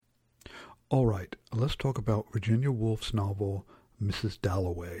All right, let's talk about Virginia Woolf's novel, Mrs.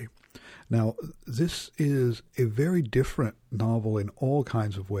 Dalloway. Now, this is a very different novel in all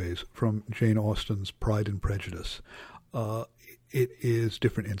kinds of ways from Jane Austen's Pride and Prejudice. It is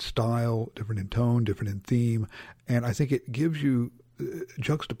different in style, different in tone, different in theme, and I think it gives you,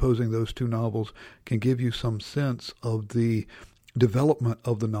 juxtaposing those two novels, can give you some sense of the development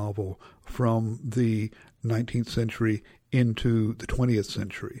of the novel from the 19th century into the 20th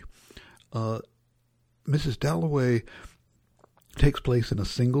century. Mrs. Dalloway takes place in a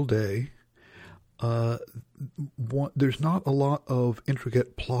single day. There's not a lot of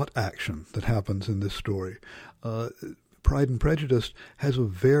intricate plot action that happens in this story. Pride and Prejudice has a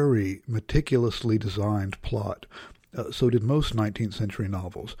very meticulously designed plot. So did most 19th century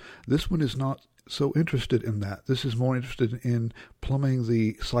novels. This one is not so interested in that. This is more interested in plumbing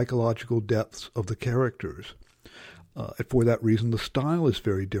the psychological depths of the characters. For that reason, the style is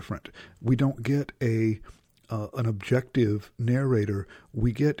very different. We don't get an objective narrator.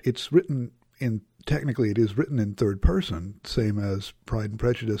 Technically it is written in third person, same as Pride and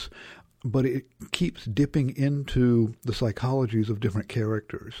Prejudice, but it keeps dipping into the psychologies of different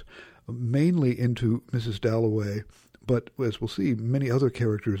characters, mainly into Mrs. Dalloway, but as we'll see, many other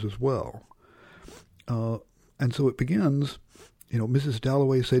characters as well. And so it begins, Mrs.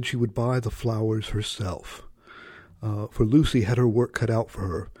 Dalloway said she would buy the flowers herself. For Lucy had her work cut out for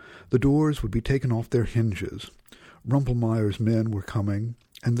her. The doors would be taken off their hinges. Rumpelmeyer's men were coming.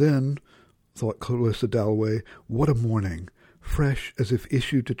 And then, thought Clarissa Dalloway, what a morning, fresh as if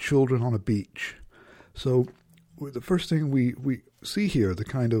issued to children on a beach. So the first thing we see here, the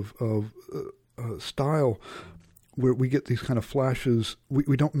kind of style where we get these kind of flashes.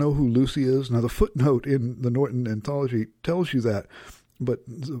 We don't know who Lucy is. Now, the footnote in the Norton Anthology tells you that, but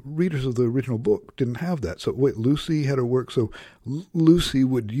the readers of the original book didn't have that. So, wait, Lucy had her work, so Lucy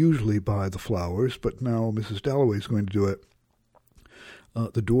would usually buy the flowers, but now Mrs. Dalloway is going to do it.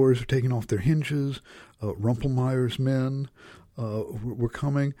 The doors are taking off their hinges. Rumpelmeyer's men were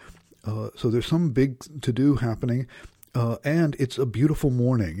coming. So there's some big to-do happening. And it's a beautiful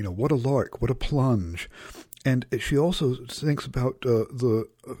morning. What a lark, what a plunge. And she also thinks about the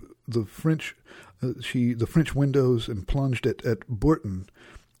French... the French windows and plunged at Bourton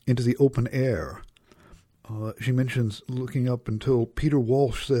into the open air. She mentions looking up until Peter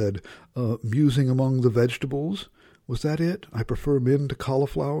Walsh said, musing among the vegetables. Was that it? I prefer men to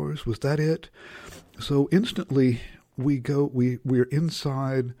cauliflowers. Was that it? So instantly we're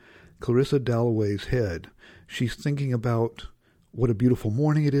inside Clarissa Dalloway's head. She's thinking about what a beautiful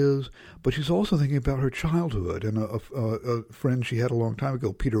morning it is, but she's also thinking about her childhood and a friend she had a long time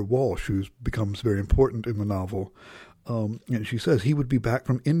ago, Peter Walsh, who becomes very important in the novel. And she says he would be back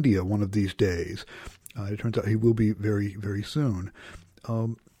from India one of these days. It turns out he will be very, very soon.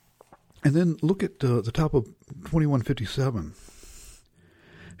 And then look at the top of 2157.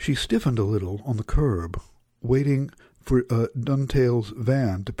 She stiffened a little on the curb, waiting for Duntail's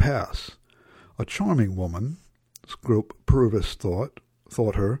van to pass. A charming woman, Scrope Purvis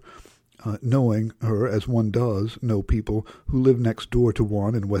thought her, knowing her as one does know people who live next door to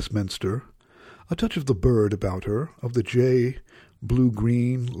one in Westminster. A touch of the bird about her, of the jay,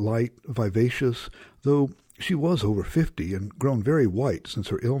 blue-green, light, vivacious, though she was over 50 and grown very white since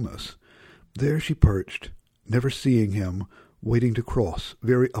her illness. There she perched, never seeing him, waiting to cross,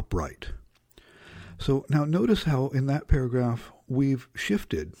 very upright. So now notice how in that paragraph we've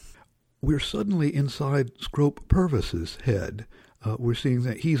shifted. We're suddenly inside Scrope Purvis's head. We're seeing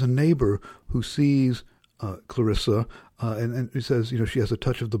that he's a neighbor who sees Clarissa, and he says, she has a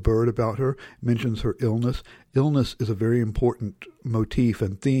touch of the bird about her, mentions her illness. Illness is a very important motif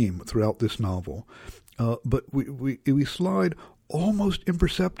and theme throughout this novel. But we slide almost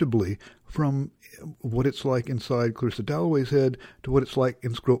imperceptibly from what it's like inside Clarissa Dalloway's head to what it's like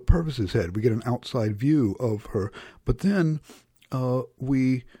in Scrope Purvis's head. We get an outside view of her. But then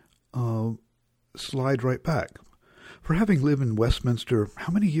we slide right back. For having lived in Westminster,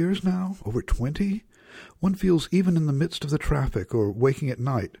 how many years now? Over 20? One feels even in the midst of the traffic or waking at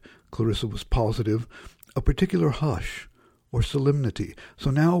night, Clarissa was positive, a particular hush or solemnity. So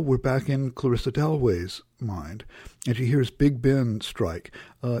now we're back in Clarissa Dalloway's mind, and she hears Big Ben strike.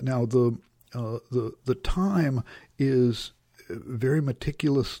 Now the time is very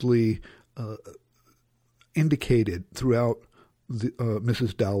meticulously indicated throughout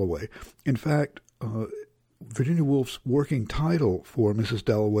Mrs. Dalloway. In fact, Virginia Woolf's working title for Mrs.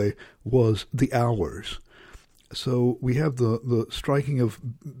 Dalloway was The Hours. So we have the striking of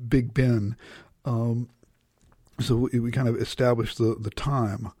Big Ben. So we kind of establish the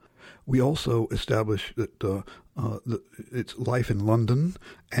time. We also establish that it's life in London,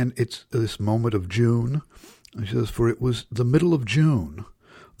 and it's this moment of June. And she says, for it was the middle of June.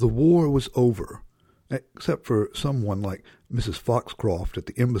 The war was over, except for someone like Mrs. Foxcroft at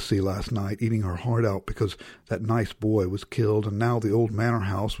the embassy last night eating her heart out because that nice boy was killed, and now the old manor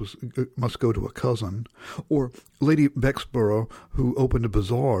house must go to a cousin. Or Lady Bexborough, who opened a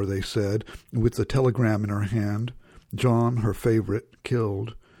bazaar, they said, with the telegram in her hand. John, her favorite,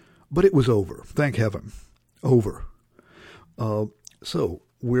 killed. But it was over, thank heaven. Over. So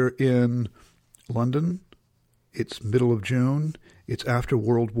we're in London. It's middle of June. It's after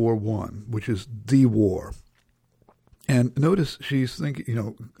World War I, which is the war. And notice she's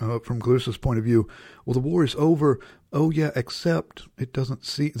thinking, from Clarissa's point of view, well, the war is over. Oh, yeah, except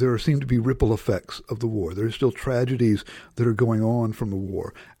there seem to be ripple effects of the war. There are still tragedies that are going on from the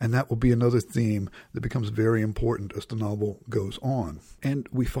war. And that will be another theme that becomes very important as the novel goes on. And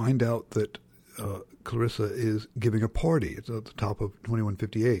we find out that Clarissa is giving a party. It's at the top of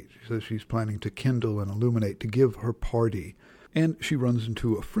 2158. She says she's planning to kindle and illuminate, to give her party. And she runs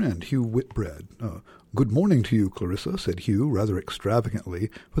into a friend, Hugh Whitbread. Good morning to you, Clarissa, said Hugh, rather extravagantly,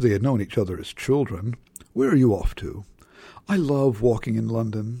 for they had known each other as children. Where are you off to? I love walking in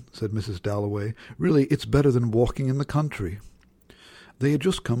London, said Mrs. Dalloway. Really, it's better than walking in the country. They had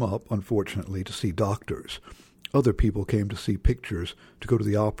just come up, unfortunately, to see doctors. Other people came to see pictures, to go to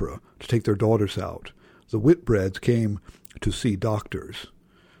the opera, to take their daughters out. The Whitbreads came to see doctors.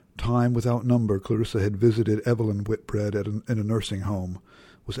 Time without number, Clarissa had visited Evelyn Whitbread in a nursing home.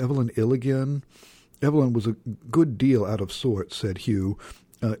 Was Evelyn ill again? Evelyn was a good deal out of sorts, said Hugh,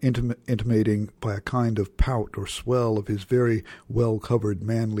 intimating by a kind of pout or swell of his very well-covered,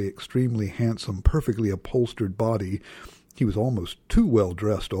 manly, extremely handsome, perfectly upholstered body. He was almost too well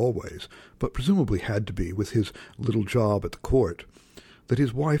dressed always, but presumably had to be with his little job at the court. That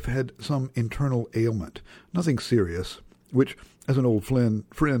his wife had some internal ailment, nothing serious, which, as an old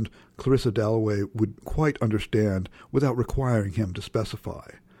friend, Clarissa Dalloway would quite understand without requiring him to specify.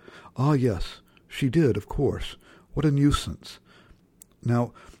 Ah, yes, she did, of course. What a nuisance.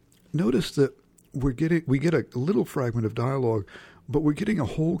 Now, notice that we get a little fragment of dialogue, but we're getting a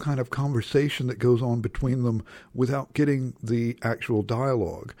whole kind of conversation that goes on between them without getting the actual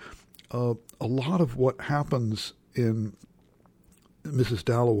dialogue. A lot of what happens in Mrs.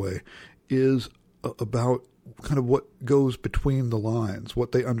 Dalloway is about kind of what goes between the lines,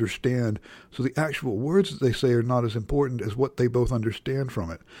 what they understand. So the actual words that they say are not as important as what they both understand from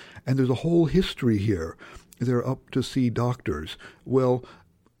it. And there's a whole history here. They're up to see doctors. Well,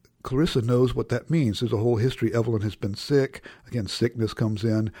 Clarissa knows what that means. There's a whole history. Evelyn has been sick. Again, sickness comes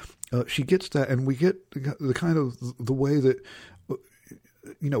in. She gets that, and we get the kind of the way that,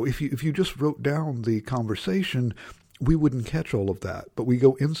 if you just wrote down the conversation, we wouldn't catch all of that. But we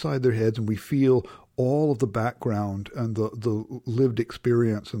go inside their heads and we feel all of the background and the lived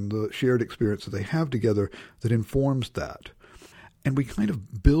experience and the shared experience that they have together that informs that. And we kind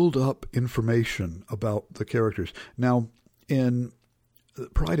of build up information about the characters. Now, in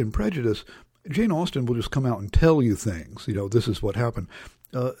Pride and Prejudice, Jane Austen will just come out and tell you things. This is what happened.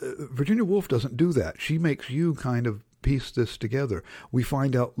 Virginia Woolf doesn't do that. She makes you kind of piece this together. We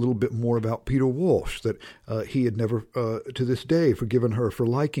find out a little bit more about Peter Walsh, that he had never, to this day, forgiven her for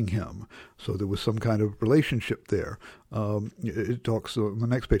liking him. So there was some kind of relationship there. It talks on the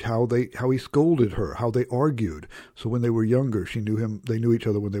next page how he scolded her, how they argued. So when they were younger, she knew him. They knew each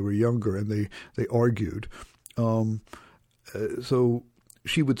other when they were younger, and they argued. So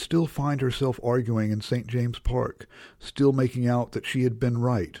she would still find herself arguing in St. James Park, still making out that she had been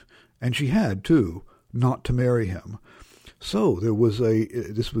right, and she had too, not to marry him. So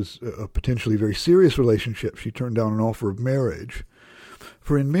this was a potentially very serious relationship. She turned down an offer of marriage.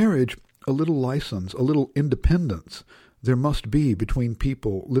 For in marriage, a little license, a little independence, there must be between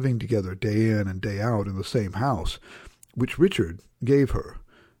people living together day in and day out in the same house, which Richard gave her.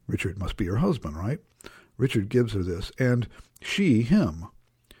 Richard must be her husband, right? Richard gives her this, and she him.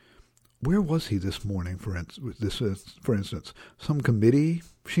 Where was he this morning, for instance? Some committee?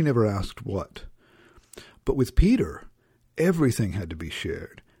 She never asked what. But with Peter, everything had to be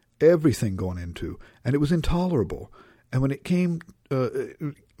shared, everything gone into, and it was intolerable. And when it came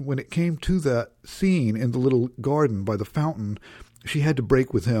to that scene in the little garden by the fountain, she had to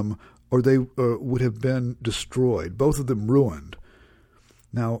break with him, or they would have been destroyed, both of them ruined.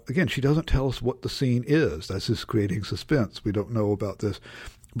 Now, again, she doesn't tell us what the scene is. That's just creating suspense. We don't know about this.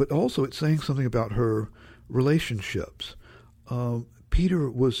 But also it's saying something about her relationships.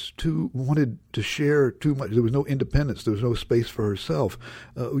 Peter wanted to share too much. There was no independence. There was no space for herself.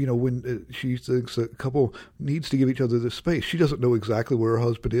 When she thinks a couple needs to give each other the space, she doesn't know exactly where her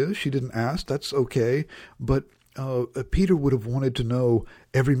husband is. She didn't ask. That's okay. But Peter would have wanted to know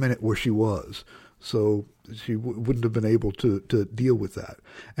every minute where she was. So she wouldn't have been able to deal with that.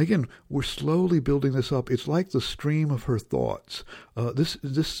 Again, we're slowly building this up. It's like the stream of her thoughts.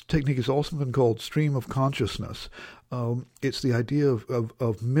 This technique has also been called stream of consciousness. It's the idea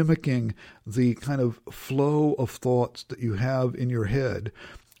of mimicking the kind of flow of thoughts that you have in your head.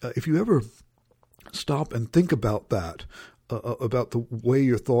 If you ever stop and think about that, about the way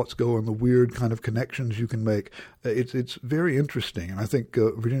your thoughts go and the weird kind of connections you can make. It's very interesting. And I think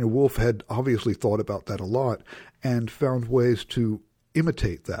Virginia Woolf had obviously thought about that a lot and found ways to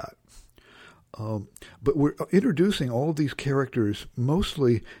imitate that. But we're introducing all of these characters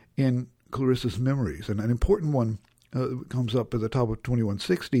mostly in Clarissa's memories. And an important one comes up at the top of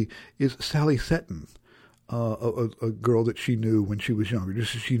 2160 is Sally Seton, a girl that she knew when she was younger,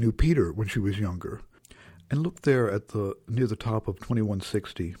 just as she knew Peter when she was younger. And look there near the top of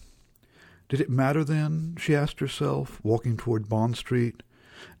 2160. Did it matter then, she asked herself, walking toward Bond Street?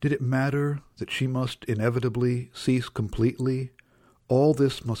 Did it matter that she must inevitably cease completely? All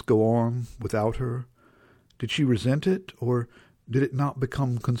this must go on without her? Did she resent it, or did it not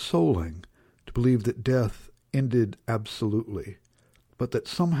become consoling to believe that death ended absolutely, but that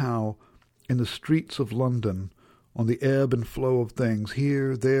somehow in the streets of London, on the ebb and flow of things,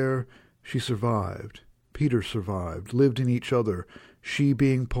 here, there, she survived? Peter survived, lived in each other. She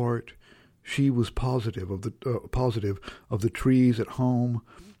being part, she was positive of the trees at home,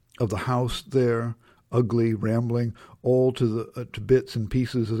 of the house there, ugly, rambling, all to bits and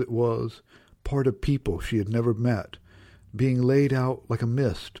pieces as it was, part of people she had never met, being laid out like a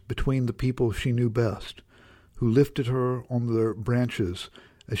mist between the people she knew best, who lifted her on their branches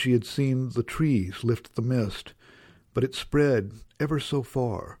as she had seen the trees lift the mist, but it spread ever so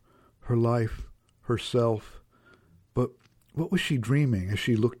far, her life, herself. But what was she dreaming as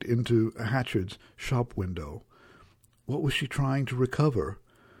she looked into Hatchard's shop window? What was she trying to recover?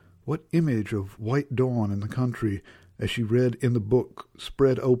 What image of white dawn in the country as she read in the book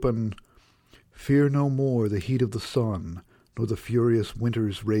spread open, "Fear no more the heat of the sun, nor the furious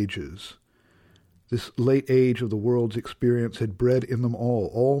winter's rages"? This late age of the world's experience had bred in them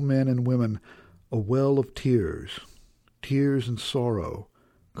all men and women, a well of tears and sorrow,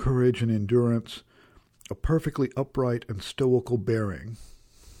 courage and endurance, a perfectly upright and stoical bearing.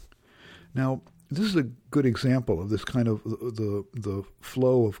 Now, this is a good example of this kind of the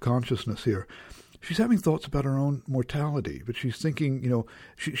flow of consciousness here. She's having thoughts about her own mortality, but she's thinking,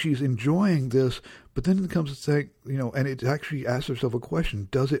 she's enjoying this, but then it comes to think, and it actually asks herself a question: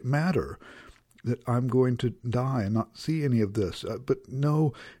 does it matter that I'm going to die and not see any of this? But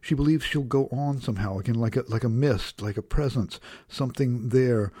no, she believes she'll go on somehow, again, like a mist, like a presence, something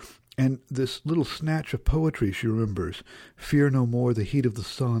there. And this little snatch of poetry she remembers: "Fear no more the heat of the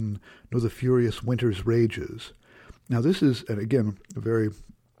sun, nor the furious winter's rages." Now this is, and again, a very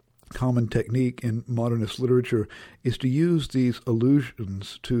common technique in modernist literature, is to use these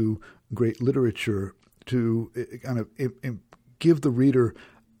allusions to great literature to kind of give the reader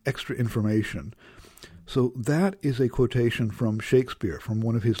extra information. So that is a quotation from Shakespeare, from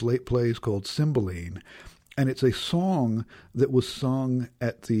one of his late plays called Cymbeline. And it's a song that was sung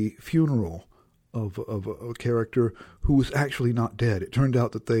at the funeral of a character who was actually not dead. It turned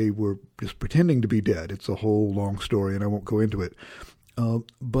out that they were just pretending to be dead. It's a whole long story, and I won't go into it.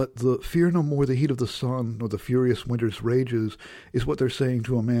 But the "fear no more the heat of the sun, nor the furious winter's rages" is what they're saying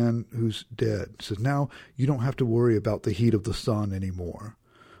to a man who's dead. It says, now you don't have to worry about the heat of the sun anymore.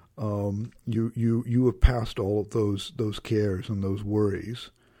 You have passed all of those cares and those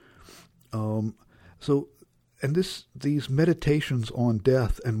worries. And these meditations on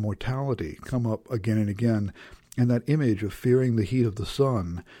death and mortality come up again and again, and that image of fearing the heat of the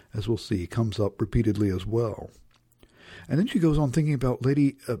sun, as we'll see, comes up repeatedly as well. And then she goes on thinking about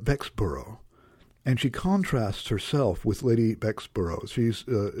Lady Bexborough, and she contrasts herself with Lady Bexborough. She's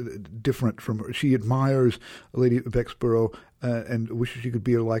different from her. She admires Lady Bexborough and wishes she could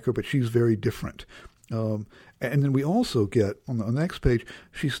be like her, but she's very different. And then we also get, on the next page,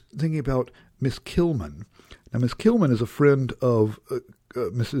 she's thinking about Miss Kilman. Now, Miss Kilman is a friend of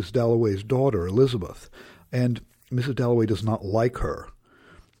Mrs. Dalloway's daughter, Elizabeth, and Mrs. Dalloway does not like her.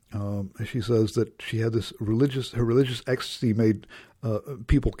 She says that she had her religious ecstasy made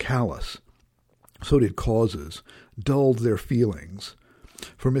people callous. So did causes, dulled their feelings.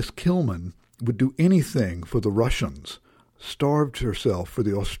 For Miss Kilman would do anything for the Russians, starved herself for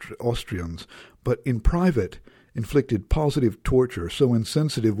the Austrians, but in private inflicted positive torture, so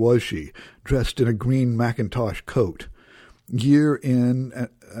insensitive was she, dressed in a green Macintosh coat. Year in,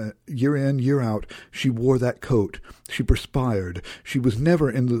 year out, she wore that coat. She perspired. She was never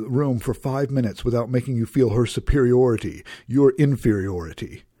in the room for 5 minutes without making you feel her superiority, your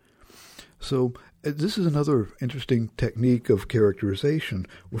inferiority. So this is another interesting technique of characterization.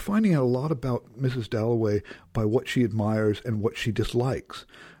 We're finding out a lot about Mrs. Dalloway by what she admires and what she dislikes.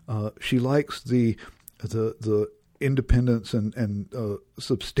 She likes the independence and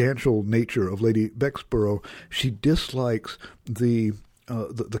substantial nature of Lady Bexborough. She dislikes the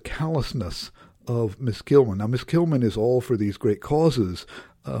callousness of Miss Kilman. Now, Miss Kilman is all for these great causes,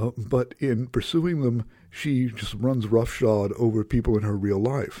 but in pursuing them, she just runs roughshod over people in her real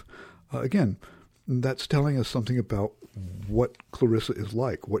life. Again, that's telling us something about what Clarissa is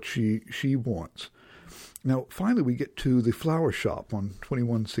like, what she wants. Now, finally, we get to the flower shop on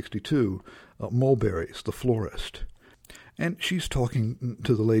 2162, Mulberry's, the florist. And she's talking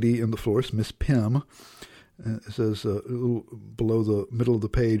to the lady in the florist, Miss Pym. It says a little below the middle of the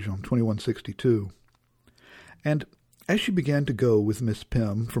page on 2162. And as she began to go with Miss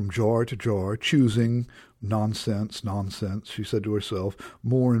Pym from jar to jar, choosing nonsense, she said to herself,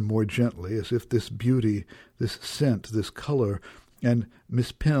 more and more gently, as if this beauty, this scent, this color, and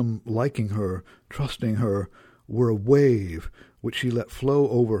Miss Pym liking her, trusting her, were a wave which she let flow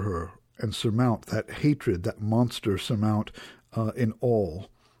over her and surmount that hatred, that monster surmount in all.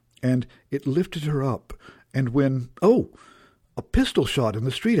 And it lifted her up, and when, a pistol shot in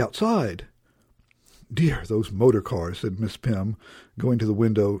the street outside. Dear, those motor cars, said Miss Pym, going to the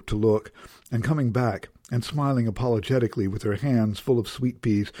window to look, and coming back and smiling apologetically with her hands full of sweet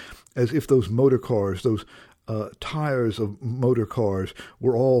peas, as if those motor cars, those tires of motor cars,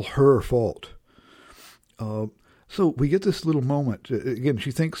 were all her fault. So we get this little moment. Again,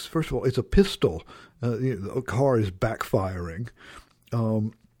 she thinks, first of all, it's a pistol. A car is backfiring.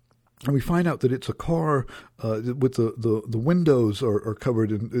 And we find out that it's a car with the windows are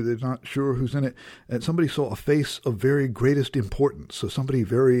covered and they're not sure who's in it. And somebody saw a face of very greatest importance. So somebody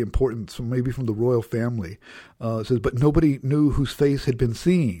very important, so maybe from the royal family, says, but nobody knew whose face had been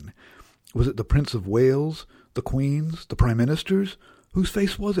seen. Was it the Prince of Wales, the Queen's, the Prime Minister's? Whose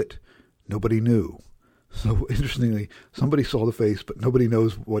face was it? Nobody knew. So interestingly, somebody saw the face, but nobody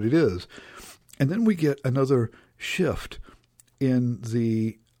knows what it is. And then we get another shift in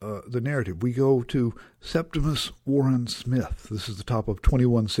the narrative. We go to Septimus Warren Smith. This is the top of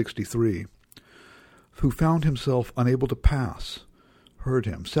 2163, who found himself unable to pass. Heard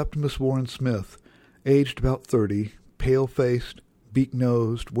him. Septimus Warren Smith, aged about 30, pale-faced,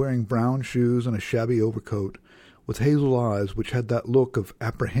 beak-nosed, wearing brown shoes and a shabby overcoat, with hazel eyes which had that look of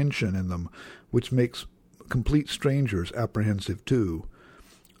apprehension in them, which makes complete strangers apprehensive too.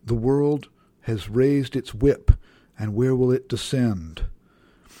 The world has raised its whip, and where will it descend?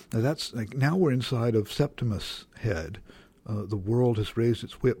 Now we're inside of Septimus' head. The world has raised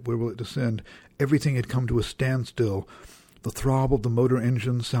its whip. Where will it descend? Everything had come to a standstill. The throb of the motor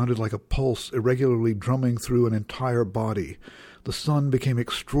engine sounded like a pulse irregularly drumming through an entire body. The sun became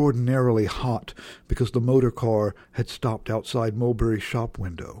extraordinarily hot because the motor car had stopped outside Mulberry's shop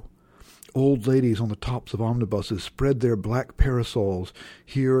window. Old ladies on the tops of omnibuses spread their black parasols,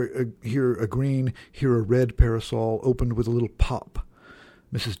 here a green, here a red parasol opened with a little pop.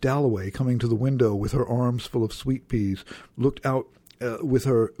 Mrs. Dalloway, coming to the window with her arms full of sweet peas, looked out with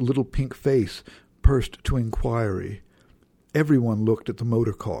her little pink face pursed to inquiry. Everyone looked at the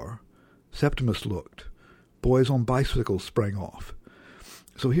motor car. Septimus looked. Boys on bicycles sprang off.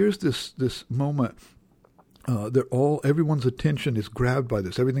 So here's this moment. Everyone's attention is grabbed by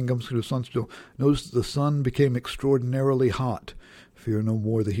this. Everything comes to a standstill. Notice the sun became extraordinarily hot. Fear no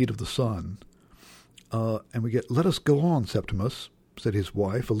more the heat of the sun. And we get, let us go on, Septimus, said his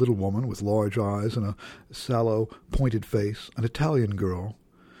wife, a little woman with large eyes and a sallow, pointed face, an Italian girl.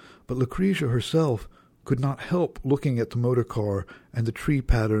 But Lucretia herself could not help looking at the motor car and the tree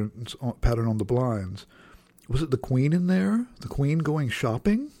pattern on the blinds. Was it the Queen in there? The Queen going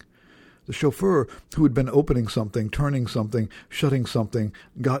shopping? The chauffeur, who had been opening something, turning something, shutting something,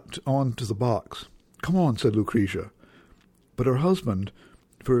 got on to the box. Come on, said Lucretia. But her husband,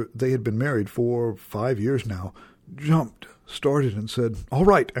 for they had been married 4 or 5 years now, jumped, started, and said, all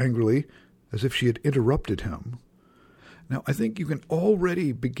right, angrily, as if she had interrupted him. Now, I think you can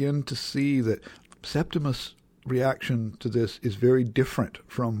already begin to see that Septimus' reaction to this is very different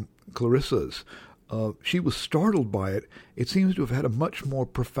from Clarissa's. She was startled by it. It seems to have had a much more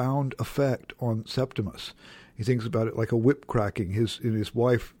profound effect on Septimus. He thinks about it like a whip cracking. His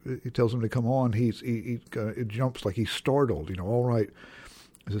wife, he tells him to come on. He jumps like he's startled. All right.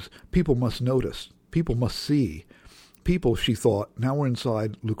 He says, people must notice. People must see. People, she thought, now were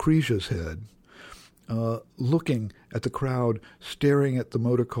inside Lucrezia's head, looking at the crowd, staring at the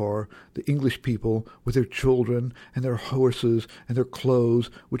motor car, the English people with their children and their horses and their clothes,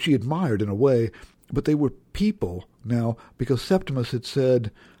 which she admired in a way, but they were people now because Septimus had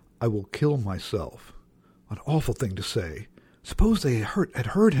said, "I will kill myself." An awful thing to say. Suppose they had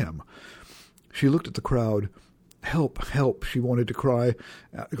heard him. She looked at the crowd. "Help, help," she wanted to cry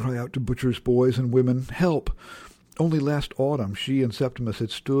out to butchers' boys and women. "Help!" Only last autumn she and Septimus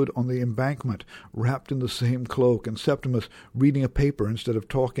had stood on the embankment, wrapped in the same cloak, and Septimus reading a paper instead of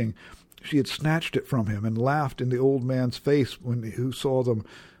talking. She had snatched it from him and laughed in the old man's face who saw them.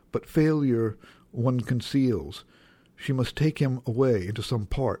 But failure one conceals. She must take him away into some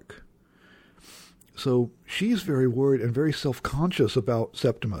park. So she's very worried and very self-conscious about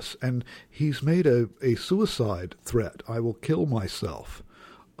Septimus, and he's made a suicide threat. "I will kill myself."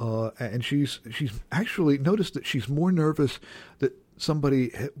 And she's actually noticed that she's more nervous that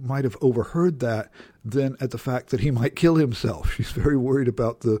somebody might have overheard that than at the fact that he might kill himself. She's very worried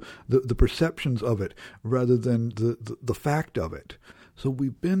about the perceptions of it rather than the fact of it. So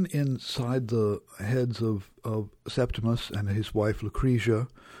we've been inside the heads of Septimus and his wife Lucrezia,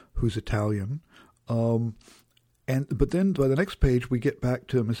 who's Italian. But then by the next page, we get back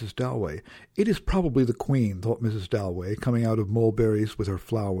to Mrs. Dalloway. It is probably the Queen, thought Mrs. Dalloway, coming out of mulberries with her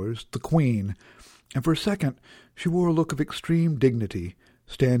flowers, the Queen. And for a second, she wore a look of extreme dignity,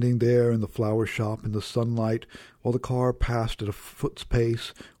 standing there in the flower shop in the sunlight while the car passed at a foot's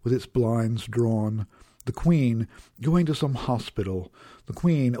pace with its blinds drawn. The Queen going to some hospital. The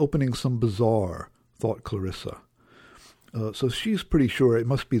Queen opening some bazaar, thought Clarissa. So she's pretty sure it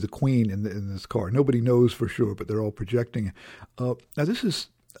must be the Queen in this car. Nobody knows for sure, but they're all projecting. Now this is,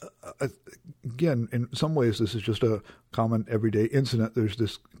 again, in some ways this is just a common everyday incident. There's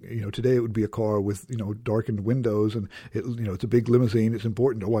this, today it would be a car with, darkened windows, and it's a big limousine. It's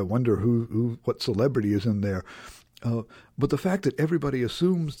important. Oh, I wonder what celebrity is in there. But the fact that everybody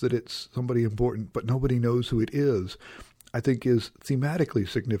assumes that it's somebody important, but nobody knows who it is, I think is thematically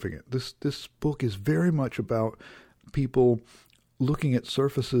significant. This book is very much about people looking at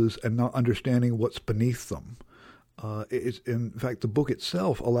surfaces and not understanding what's beneath them. In fact, the book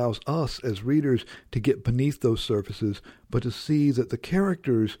itself allows us as readers to get beneath those surfaces, but to see that the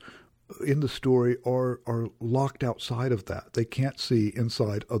characters in the story are locked outside of that. They can't see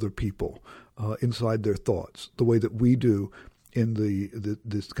inside other people, inside their thoughts, the way that we do in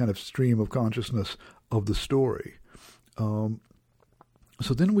this kind of stream of consciousness of the story. So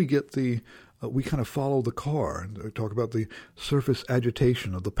then we get we kind of follow the car and talk about the surface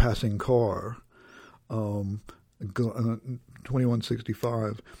agitation of the passing car.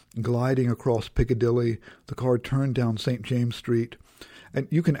 2165, gliding across Piccadilly, the car turned down St. James Street. And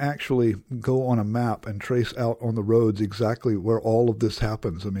you can actually go on a map and trace out on the roads exactly where all of this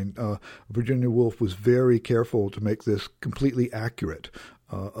happens. I mean, Virginia Woolf was very careful to make this completely accurate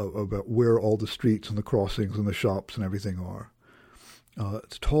about where all the streets and the crossings and the shops and everything are.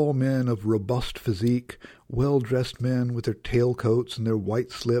 It's tall men of robust physique, well-dressed men with their tailcoats and their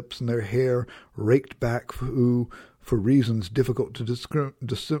white slips and their hair raked back who, for reasons difficult to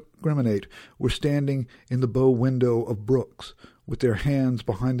discriminate, were standing in the bow window of Brooks, with their hands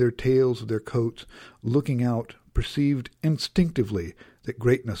behind their tails of their coats, looking out, perceived instinctively that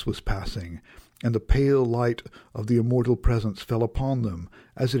greatness was passing, and the pale light of the immortal presence fell upon them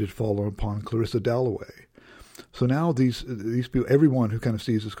as it had fallen upon Clarissa Dalloway. So now these people, everyone who kind of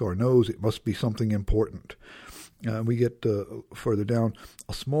sees this car knows it must be something important. We get further down.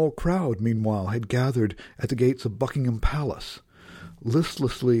 A small crowd, meanwhile, had gathered at the gates of Buckingham Palace.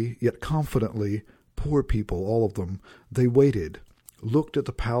 Listlessly, yet confidently, poor people, all of them, they waited, looked at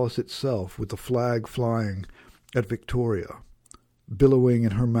the palace itself with the flag flying, at Victoria, billowing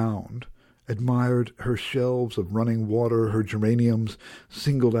in her mound, admired her shelves of running water, her geraniums,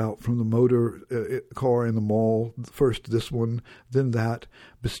 singled out from the motor car in the mall, first this one, then that,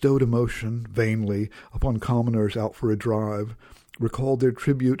 bestowed emotion, vainly, upon commoners out for a drive, recalled their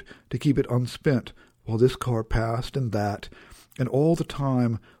tribute to keep it unspent while this car passed and that, and all the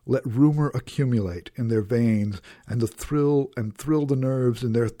time let rumor accumulate in their veins and thrill the nerves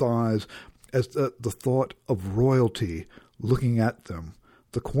in their thighs as the thought of royalty looking at them,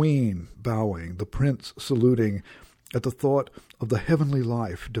 the Queen bowing, the Prince saluting, at the thought of the heavenly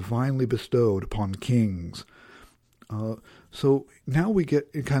life divinely bestowed upon kings. So now we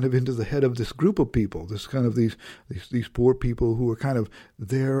get kind of into the head of this group of people, this kind of these poor people who are kind of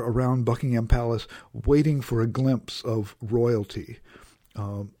there around Buckingham Palace waiting for a glimpse of royalty.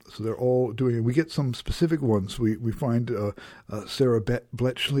 So they're all doing it. We get some specific ones. We find Sarah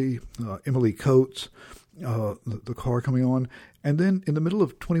Bletchley, Emily Coates, the car coming on. And then in the middle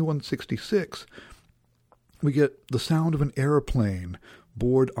of 2166, we get the sound of an airplane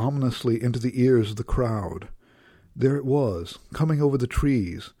bored ominously into the ears of the crowd. There it was, coming over the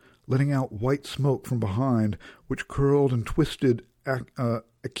trees, letting out white smoke from behind, which curled and twisted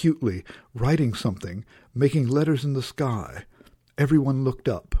acutely, writing something, making letters in the sky. Everyone looked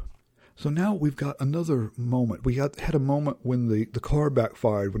up. So now we've got another moment. We had a moment when the car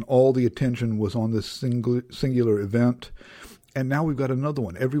backfired, when all the attention was on this singular event. And now we've got another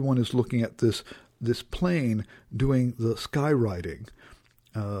one. Everyone is looking at this plane doing the skywriting.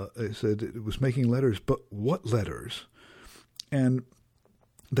 They said it was making letters, but what letters? And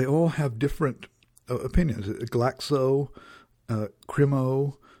they all have different opinions. Glaxo,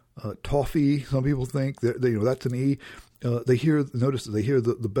 Crimo, Toffee. Some people think that's an E. Notice that they hear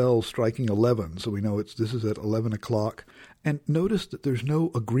the bell striking 11, so we know this is at 11 o'clock. And notice that there's no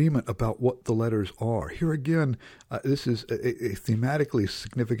agreement about what the letters are. Here again, this is a thematically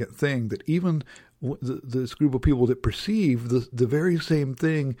significant thing, that even this group of people that perceive the very same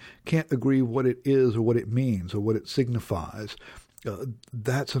thing can't agree what it is or what it means or what it signifies.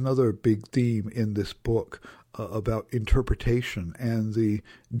 That's another big theme in this book about interpretation and the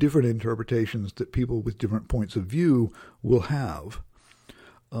different interpretations that people with different points of view will have.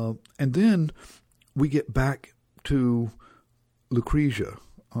 And then we get back to Lucretia,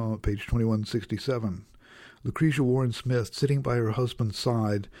 page 2167. Lucretia Warren Smith, sitting by her husband's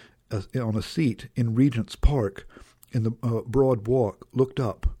side on a seat in Regent's Park in the Broad Walk, looked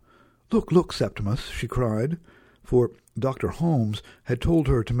up. Look, Septimus," she cried, for Dr. Holmes had told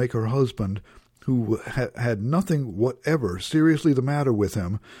her to make her husband, who had nothing whatever seriously the matter with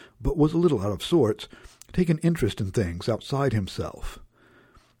him, but was a little out of sorts, take an interest in things outside himself.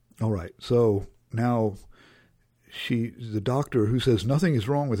 All right, so now the doctor who says nothing is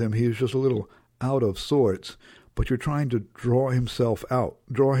wrong with him, he is just a little out of sorts, but you're trying to draw him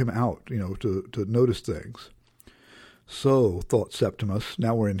out, to notice things. So, thought Septimus,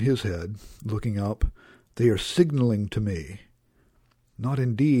 now we're in his head, looking up, they are signaling to me. Not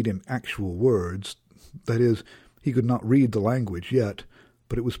indeed in actual words, that is, he could not read the language yet,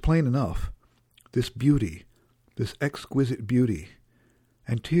 but it was plain enough. This beauty, this exquisite beauty,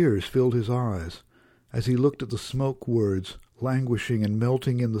 and tears filled his eyes as he looked at the smoke words languishing and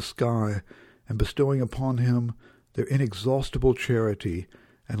melting in the sky and bestowing upon him their inexhaustible charity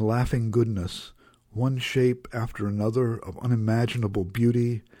and laughing goodness, one shape after another of unimaginable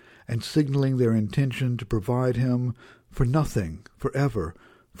beauty, and signaling their intention to provide him for nothing, forever,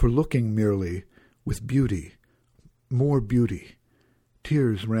 for looking merely, with beauty, more beauty.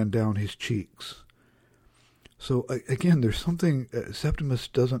 Tears ran down his cheeks. So again, there's something, Septimus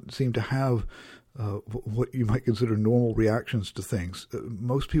doesn't seem to have what you might consider normal reactions to things.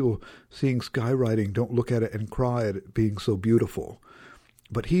 Most people seeing skywriting don't look at it and cry at it being so beautiful.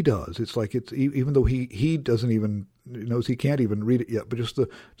 But he does. It's like even though he doesn't even knows he can't even read it yet, but just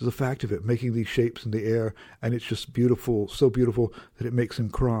the fact of it, making these shapes in the air, and it's just beautiful, so beautiful that it makes him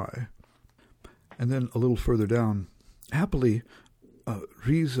cry. And then a little further down, happily,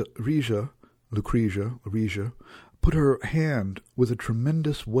 Lucretia, put her hand with a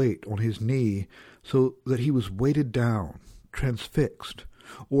tremendous weight on his knee, so that he was weighted down, transfixed.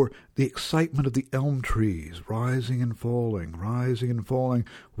 Or the excitement of the elm trees, rising and falling,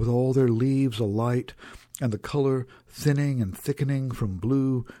 with all their leaves alight, and the color thinning and thickening from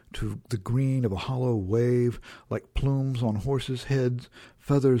blue to the green of a hollow wave, like plumes on horses' heads,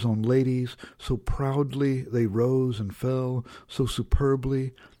 feathers on ladies, so proudly they rose and fell, so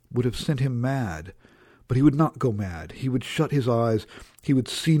superbly, would have sent him mad. But he would not go mad. He would shut his eyes. He would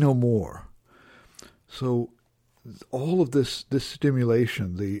see no more. So all of this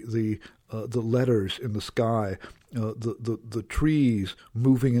stimulation, the letters in the sky, the trees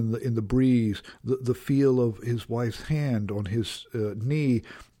moving in the breeze, the feel of his wife's hand on his knee,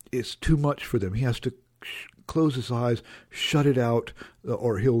 is too much for them. He has to close his eyes, shut it out,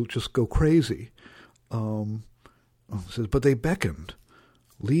 or he'll just go crazy. Says, but they beckoned.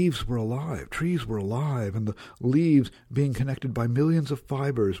 Leaves were alive, trees were alive, and the leaves being connected by millions of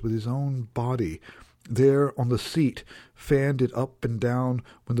fibers with his own body. There on the seat, fanned it up and down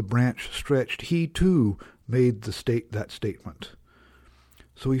when the branch stretched, he too made that statement.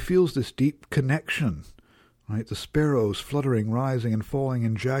 So he feels this deep connection, right? The sparrows fluttering, rising, and falling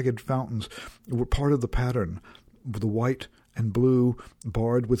in jagged fountains were part of the pattern. The white and blue,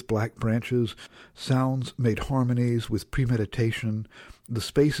 barred with black branches, sounds made harmonies with premeditation. The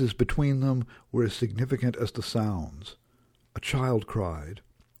spaces between them were as significant as the sounds. A child cried.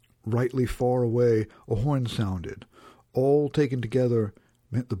 Rightly far away a horn sounded. All taken together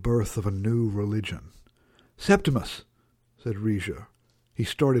meant the birth of a new religion. "Septimus," said Regia. He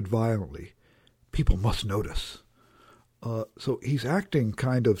started violently. "People must notice." So he's acting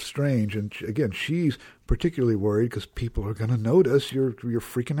kind of strange, and again, she's particularly worried because people are going to notice. You're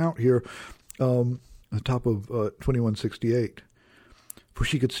freaking out here. On top of 2168. For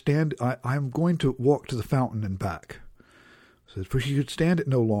she could stand. I am going to walk to the fountain and back. Said, for she could stand it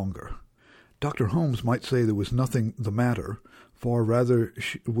no longer. Dr. Holmes might say there was nothing the matter. Far rather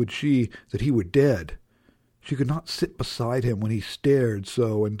would she that he were dead. She could not sit beside him when he stared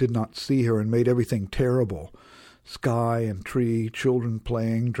so and did not see her and made everything terrible. Sky and tree, children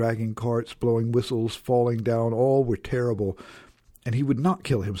playing, dragging carts, blowing whistles, falling down, all were terrible. And he would not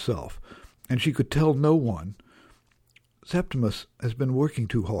kill himself. And she could tell no one. Septimus has been working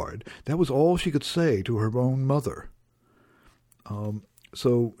too hard. That was all she could say to her own mother.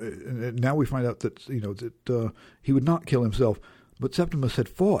 So now we find out that he would not kill himself, but Septimus had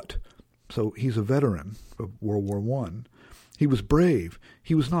fought. So he's a veteran of World War I. He was brave.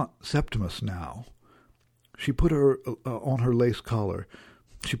 He was not Septimus now. She put her on her lace collar.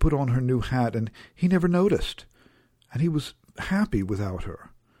 She put on her new hat, and he never noticed. And he was happy without her.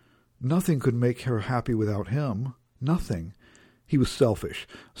 Nothing could make her happy without him. Nothing. He was selfish.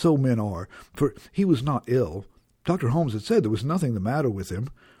 So men are. For he was not ill. Dr. Holmes had said there was nothing the matter with him.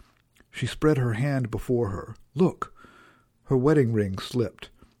 She spread her hand before her. Look. Her wedding ring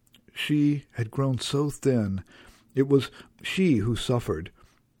slipped. She had grown so thin. It was she who suffered.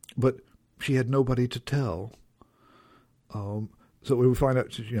 But she had nobody to tell. So we find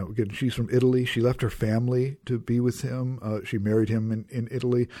out, again, she's from Italy. She left her family to be with him. She married him in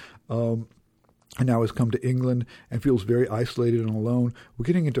Italy. And now has come to England and feels very isolated and alone. We're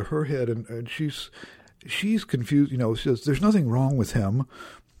getting into her head, and she's confused. She says, there's nothing wrong with him.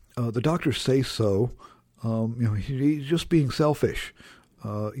 The doctors say so. He's just being selfish.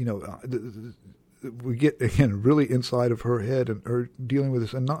 We get, again, really inside of her head and her dealing with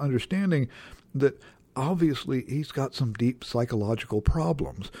this and not understanding that obviously he's got some deep psychological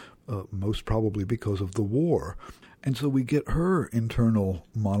problems, most probably because of the war. And so we get her internal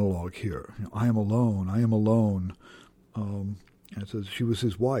monologue here. I am alone. I am alone. And it says she was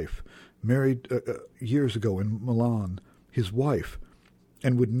his wife, married years ago in Milan, his wife,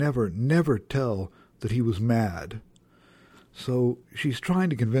 and would never tell that he was mad. So she's trying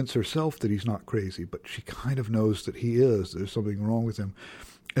to convince herself that he's not crazy, but she kind of knows that he is. There's something wrong with him.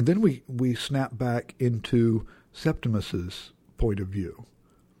 And then we snap back into Septimus's point of view.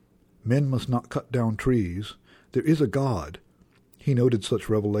 Men must not cut down trees. There is a God. He noted such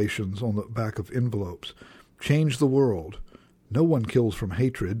revelations on the back of envelopes. Change the world. No one kills from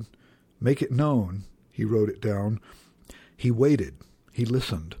hatred. Make it known. He wrote it down. He waited. He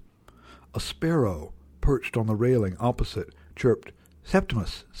listened. A sparrow, perched on the railing opposite, chirped,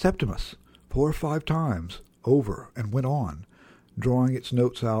 Septimus, Septimus, 4 or 5 times, over, and went on, drawing its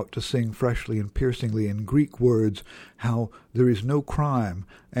notes out to sing freshly and piercingly in Greek words how there is no crime,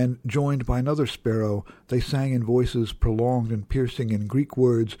 and joined by another sparrow, they sang in voices prolonged and piercing in Greek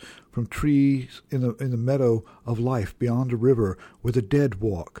words from trees in the meadow of life beyond a river where the dead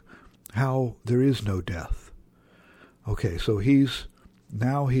walk, how there is no death. Okay, so he's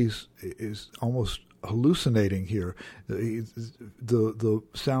almost hallucinating here. The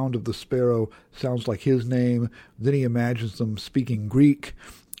sound of the sparrow sounds like his name. Then he imagines them speaking Greek,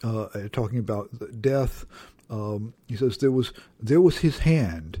 talking about death. He says there was his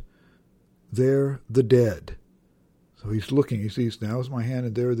hand. There the dead. So he's looking. He sees, now is my hand,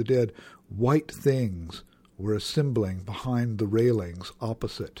 and there are the dead. White things were assembling behind the railings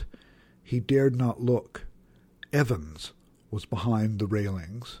opposite. He dared not look. Evans was behind the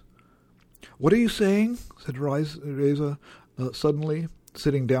railings. What are you saying? Said Reza suddenly,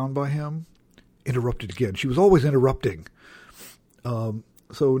 sitting down by him. Interrupted again. She was always interrupting. So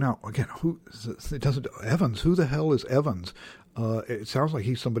now, again, Evans, who the hell is Evans? It sounds like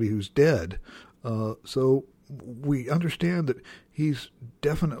he's somebody who's dead. So we understand that he's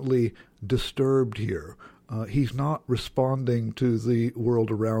definitely disturbed here. He's not responding to the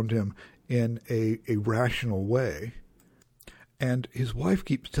world around him in a rational way. And his wife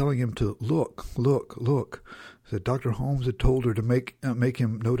keeps telling him to look. Said Dr. Holmes had told her to make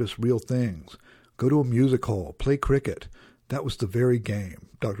him notice real things. Go to a music hall, play cricket. That was the very game,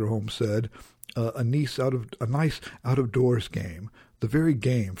 Dr. Holmes said. A nice out-of-doors game. The very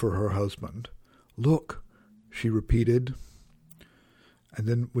game for her husband. Look, she repeated. And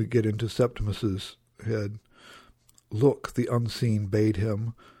then we get into Septimus's head. Look, the unseen bade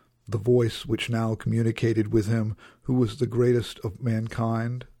him. the voice which now communicated with him who was the greatest of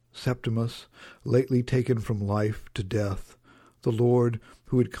mankind, Septimus, lately taken from life to death, the Lord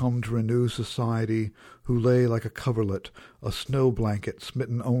who had come to renew society, who lay like a coverlet, a snow blanket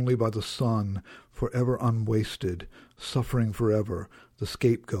smitten only by the sun, forever unwasted, suffering forever, the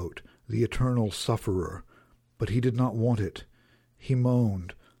scapegoat, the eternal sufferer. But he did not want it. He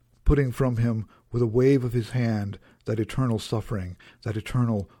moaned, putting from him with a wave of his hand that eternal suffering, that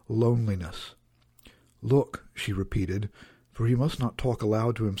eternal loneliness. "Look," she repeated, for he must not talk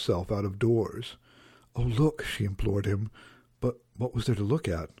aloud to himself out of doors. "Oh, look," she implored him. But what was there to look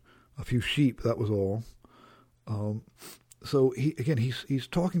at? A few sheep, that was all. So he's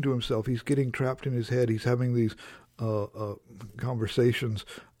talking to himself. He's getting trapped in his head. He's having these conversations,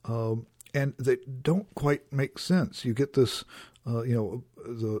 and they don't quite make sense. You get this,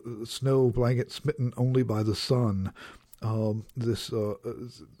 the snow blanket smitten only by the sun.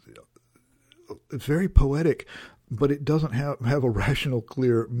 It's very poetic, but it doesn't have a rational,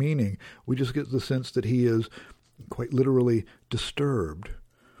 clear meaning. We just get the sense that he is quite literally disturbed.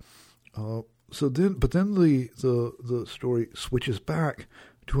 But then the story switches back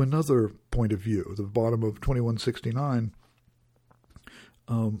to another point of view. The bottom of 2169.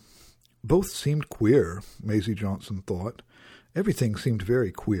 Both seemed queer, Maisie Johnson thought. Everything seemed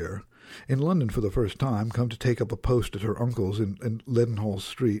very queer. In London for the first time, come to take up a post at her uncle's in Leadenhall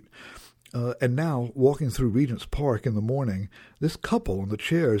Street. And now, walking through Regent's Park in the morning, this couple on the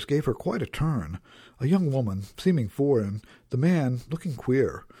chairs gave her quite a turn. A young woman, seeming foreign, the man looking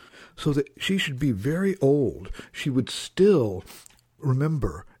queer. So that she should be very old, she would still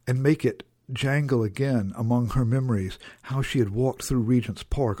remember and make it jangle again among her memories how she had walked through Regent's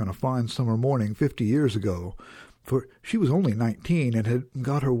Park on a fine summer morning 50 years ago. For she was only 19 and had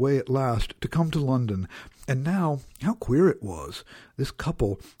got her way at last to come to London. And now, how queer it was, this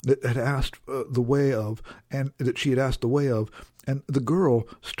couple that had asked the way of, and that she had asked the way of, and the girl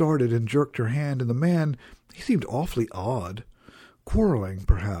started and jerked her hand, and the man, he seemed awfully odd. Quarreling,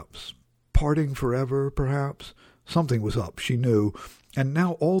 perhaps. Parting forever, perhaps. Something was up, she knew. And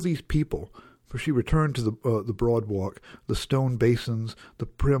now all these people, for she returned to the broad walk, the stone basins, the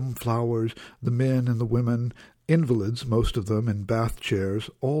prim flowers, the men and the women, invalids, most of them, in bath chairs,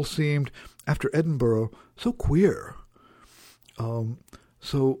 all seemed, after Edinburgh, so queer.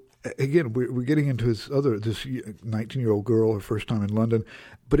 So, again, we're getting into this 19-year-old girl, her first time in London,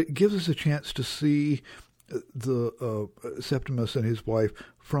 but it gives us a chance to see the Septimus and his wife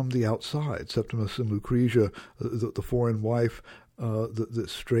from the outside. Septimus and Lucretia, the foreign wife, the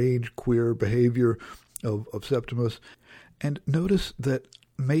strange, queer behavior of Septimus. And notice that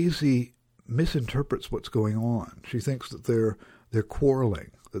Maisie misinterprets what's going on. She thinks that they're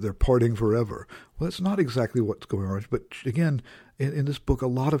quarreling, that they're parting forever. Well, that's not exactly what's going on. But again, in this book, a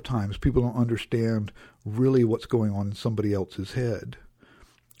lot of times people don't understand really what's going on in somebody else's head.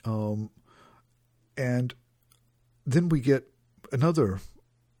 And then we get another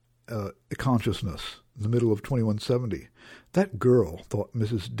consciousness in the middle of 2170. That girl, thought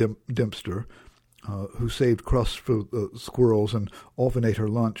Mrs. Dempster, who saved crusts for squirrels and often ate her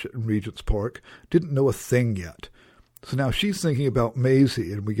lunch at Regent's Park, didn't know a thing yet. So now she's thinking about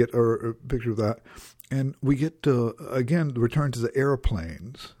Maisie, and we get a picture of that. And we get, again, the return to the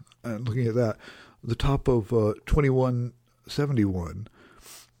airplanes, and looking at that, the top of 2171.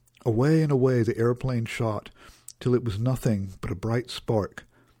 Away and away the airplane shot, till it was nothing but a bright spark,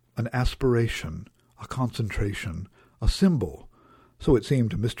 an aspiration, a concentration, a symbol, so it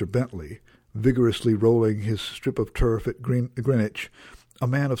seemed to Mr. Bentley, vigorously rolling his strip of turf at Greenwich, a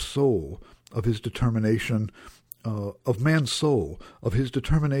man of soul, of his determination, of man's soul, of his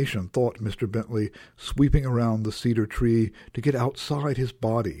determination, thought Mr. Bentley, sweeping around the cedar tree to get outside his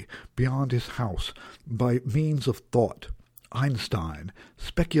body, beyond his house, by means of thought, Einstein,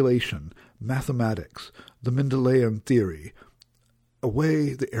 speculation, mathematics, the Mendelian theory.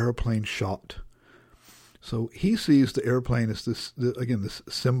 Away the airplane shot. So he sees the airplane as this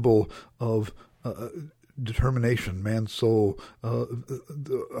symbol of determination, man's soul,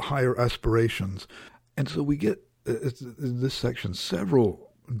 the higher aspirations. And so we get in this section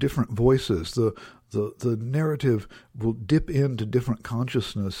several different voices. The narrative will dip into different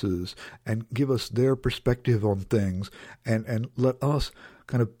consciousnesses and give us their perspective on things and let us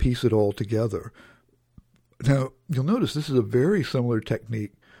kind of piece it all together. Now, you'll notice this is a very similar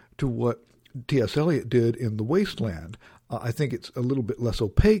technique to what T.S. Eliot did in The Wasteland. I think it's a little bit less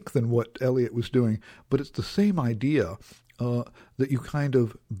opaque than what Eliot was doing, but it's the same idea that you kind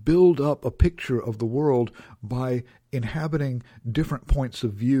of build up a picture of the world by inhabiting different points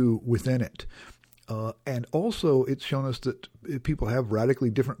of view within it. And also, it's shown us that people have radically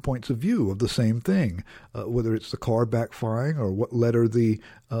different points of view of the same thing, whether it's the car backfiring or what letter the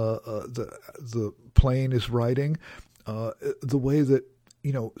plane is writing. The way that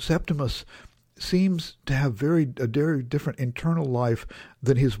Septimus seems to have a very different internal life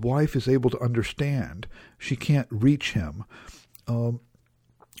than his wife is able to understand. She can't reach him. And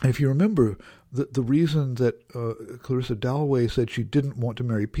if you remember, the reason that Clarissa Dalloway said she didn't want to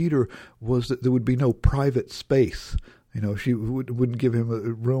marry Peter was that there would be no private space. She wouldn't give him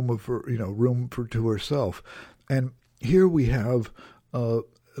a room to herself. And here we have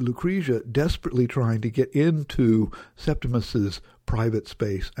Lucrezia desperately trying to get into Septimus's private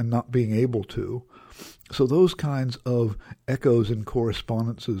space and not being able to. So those kinds of echoes and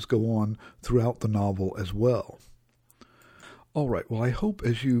correspondences go on throughout the novel as well. All right. Well, I hope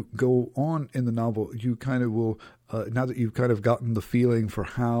as you go on in the novel, you kind of will, now that you've kind of gotten the feeling for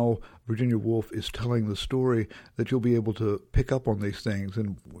how Virginia Woolf is telling the story, that you'll be able to pick up on these things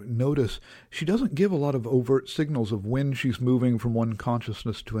and notice she doesn't give a lot of overt signals of when she's moving from one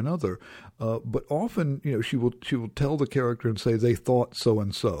consciousness to another. But often, she will tell the character and say they thought so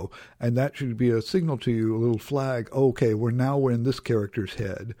and so, and that should be a signal to you, a little flag. Okay, we're in this character's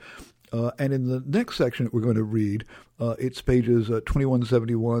head. And in the next section that we're going to read, it's pages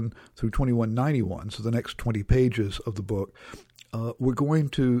 2171 through 2191, so the next 20 pages of the book. We're going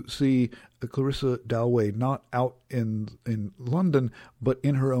to see Clarissa Dalloway not out in London, but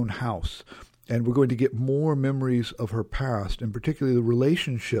in her own house. And we're going to get more memories of her past, and particularly the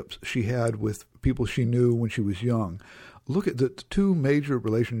relationships she had with people she knew when she was young. Look at the two major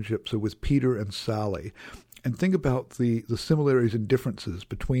relationships are with Peter and Sally. And think about the similarities and differences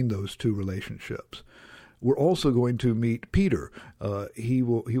between those two relationships. We're also going to meet Peter. He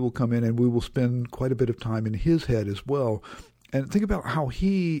will come in, and we will spend quite a bit of time in his head as well. And think about how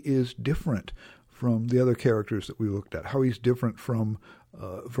he is different from the other characters that we looked at. How he's different from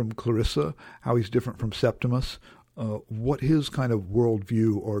Clarissa. How he's different from Septimus. What his kind of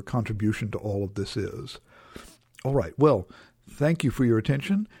worldview or contribution to all of this is. All right. Well, thank you for your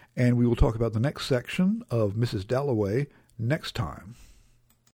attention, and we will talk about the next section of Mrs. Dalloway next time.